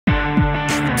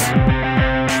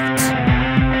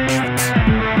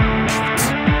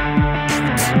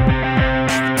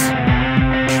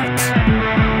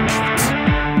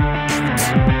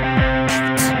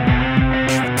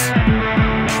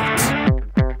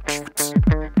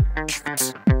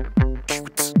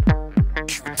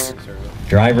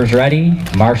Drivers ready.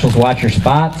 Marshals, watch your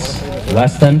spots.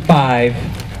 Less than 5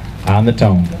 on the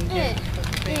tone.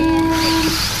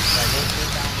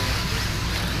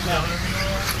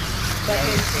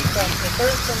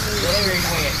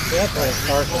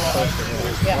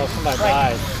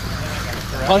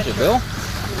 Punch it, Bill.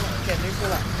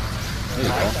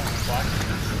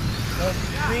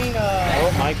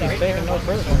 Oh, Mikey's taking no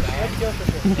prisoners.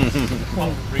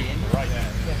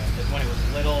 When it was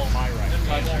little, my right.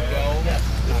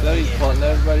 So he's punting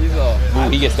everybody's off. Ooh,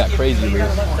 he gets that crazy rear.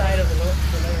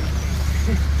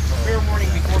 Fair warning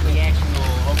before the actual,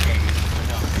 okay.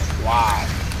 Wow.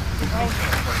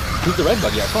 Who's the red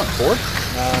buggy out front? Ford?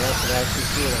 No, that's what I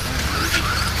see.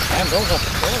 Damn, those up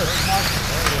the corner.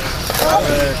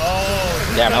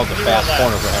 Damn, that was a fast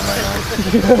corner for him right now.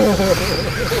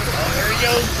 There he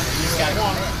goes. He's got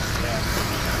one.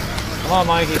 Come on,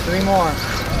 Mikey, 3 more.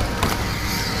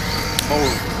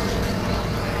 Oh.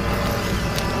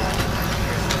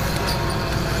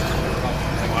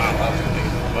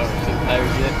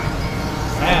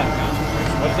 Man,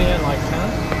 what's he in, like 10?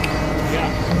 Yeah,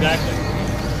 exactly.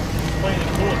 Playing it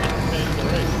cool at the end of the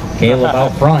race. Caleb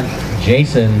out front.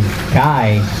 Jason,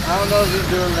 Kai. I don't know if he's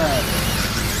doing that.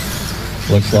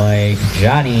 Looks like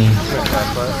Johnny.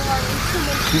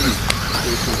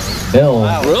 Bill.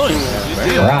 Wow, really?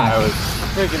 Rock.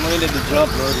 Freaking landed the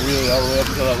jump road really all the way up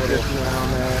until that little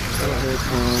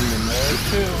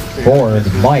Ford,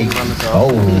 Mike.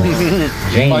 Oh,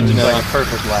 James. Punching it like a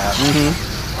perfect lap.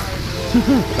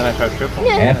 Then I tried triple.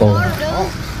 Apple.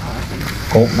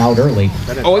 Colton out early.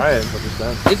 Oh,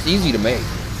 it's easy to make.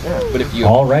 Yeah. But if you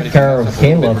All red car of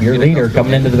Caleb, your leader,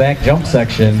 coming into the back jump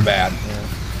section. Bad. I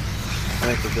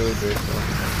think the Billy Bear,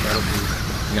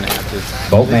 you're gonna have to.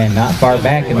 Boatman not far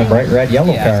back in the bright red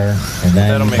yellow car, and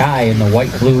then Kai in the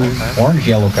white, blue, orange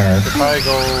yellow car. Probably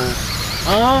go.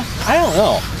 I don't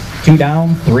know. 2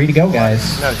 down, 3 to go,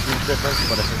 guys. Not a huge difference,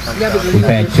 but if it comes down, We've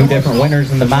had 2 different winners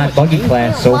in the mod buggy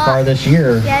class so far this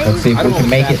year. Let's see if we can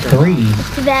make it 3.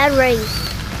 It's a bad race.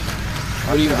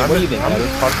 What do you think? I'm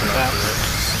just punching that.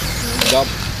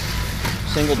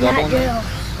 Single, double,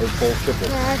 or full, triple?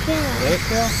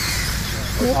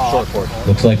 Short course.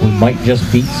 Looks like we might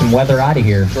just beat some weather out of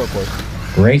here. Short course.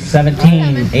 Race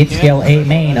 17, 8 scale A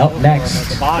main up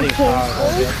next. Body It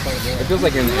feels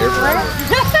like you're in the air forever.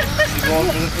 Going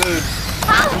for the food.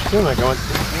 soon I going.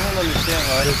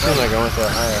 Soon I going so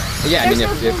higher. Yeah, I mean,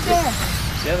 if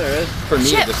Yeah, there is. for me,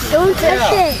 Chip, this is, don't touch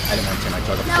it. I didn't want to turn my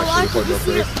truck up especially before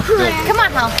the race. Come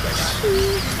on, Hal.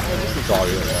 It's all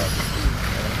really bad.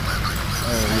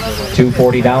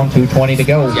 240 down, 220 to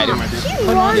go. Yeah,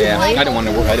 I didn't want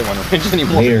to work. I didn't want to wrench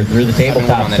anymore. Leader through the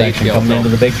tabletop section, coming into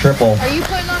the big triple. Are you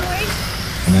putting on weight?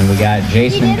 And then we got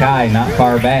Jason and Kai not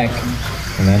far back.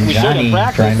 And then Johnny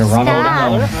trying to run her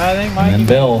down. I think And then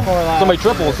Bill. Somebody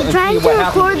triple. Trying to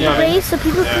record the race so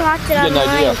people can watch it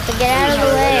online to get out of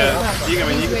the way. You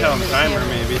can tell them timer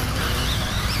maybe.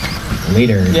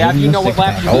 Leader. Yeah, if you know what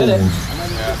lap you did it.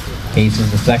 Case is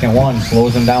the second one,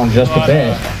 slows him down just a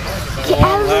bit. Get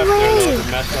out of the way.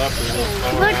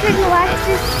 People are trying to watch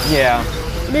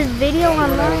this video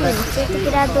online. So you have to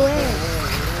get out of the way.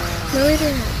 No, we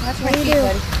didn't. That's what you do.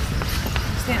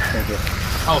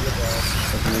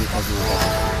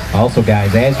 Also,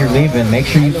 guys, as you're leaving, make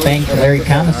sure you thank Larry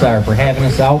Commissar for having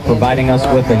us out, providing us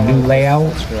with a new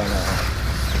layout,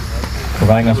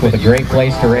 providing us with a great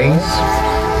place to race.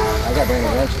 I got brand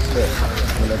new wrenches too.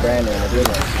 When they're brand new, they're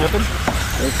good.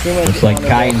 Looks like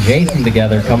Kai and Jason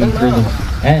together coming through the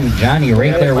end. Johnny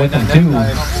right there with him too.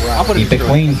 Keep it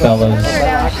clean, fellas.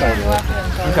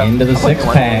 Into the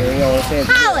 6-pack.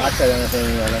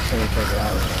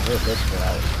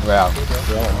 Wow.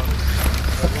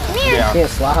 Yeah. Can't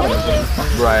slide it.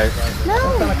 Right. No.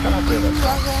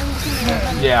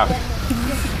 Yeah.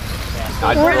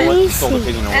 I'd still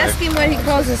taking away. Ask him what he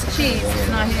calls his cheese. It's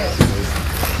not his.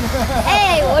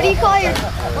 Hey, what do you call your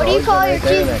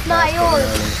cheese? It's not yours.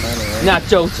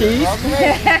 Nacho cheese.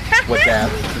 What's that?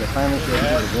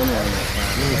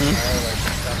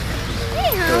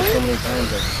 Hey, Howie.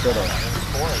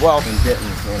 Well, I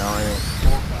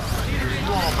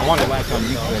I wanted last time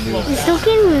you could do. You still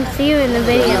can't even see you in the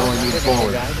video.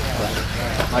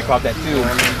 I caught that too.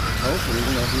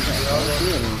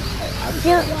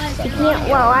 You can't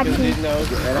watch me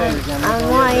on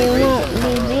why you won't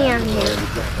be on here.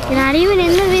 You're not even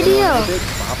in the video.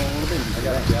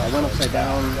 went upside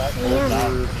down. You're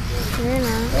not.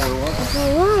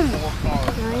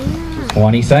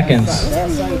 20 seconds. You're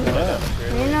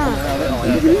not.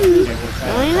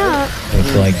 You're not.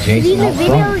 Looks like See Jason the out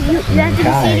video, front. you have to be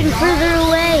Kai. sitting further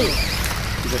away.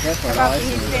 Like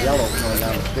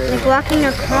walking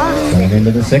across. Going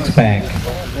into the 6-pack.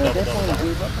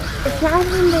 It's not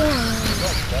even there.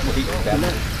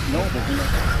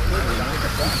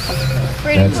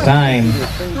 That's time.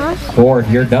 Huh? Ford,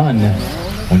 you're done.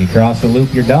 When you cross the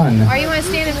loop, you're done. Or you want to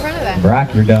stand in front of that?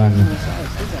 Brock, you're done.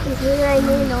 This is what I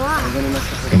need to watch.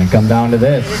 It's going to come down to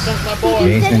this.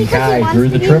 Jason and Kai through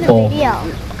the triple.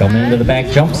 Coming into the back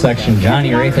jump section.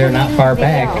 Johnny right there, not far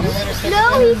back. No,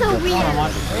 he's a winner.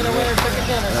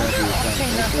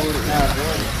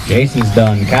 Jason's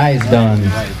done. Kai's done.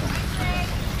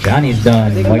 Johnny's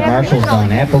done. White Marshall's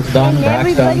done. Apple's done.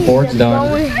 Brock's done. Ford's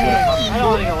done.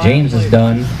 James is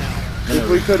done. If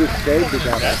we could have stayed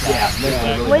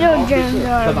together. Widow James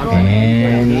are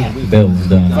And Bill's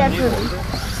done.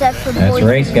 except for That's a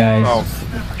race, guys.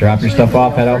 Drop your stuff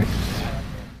off, head out.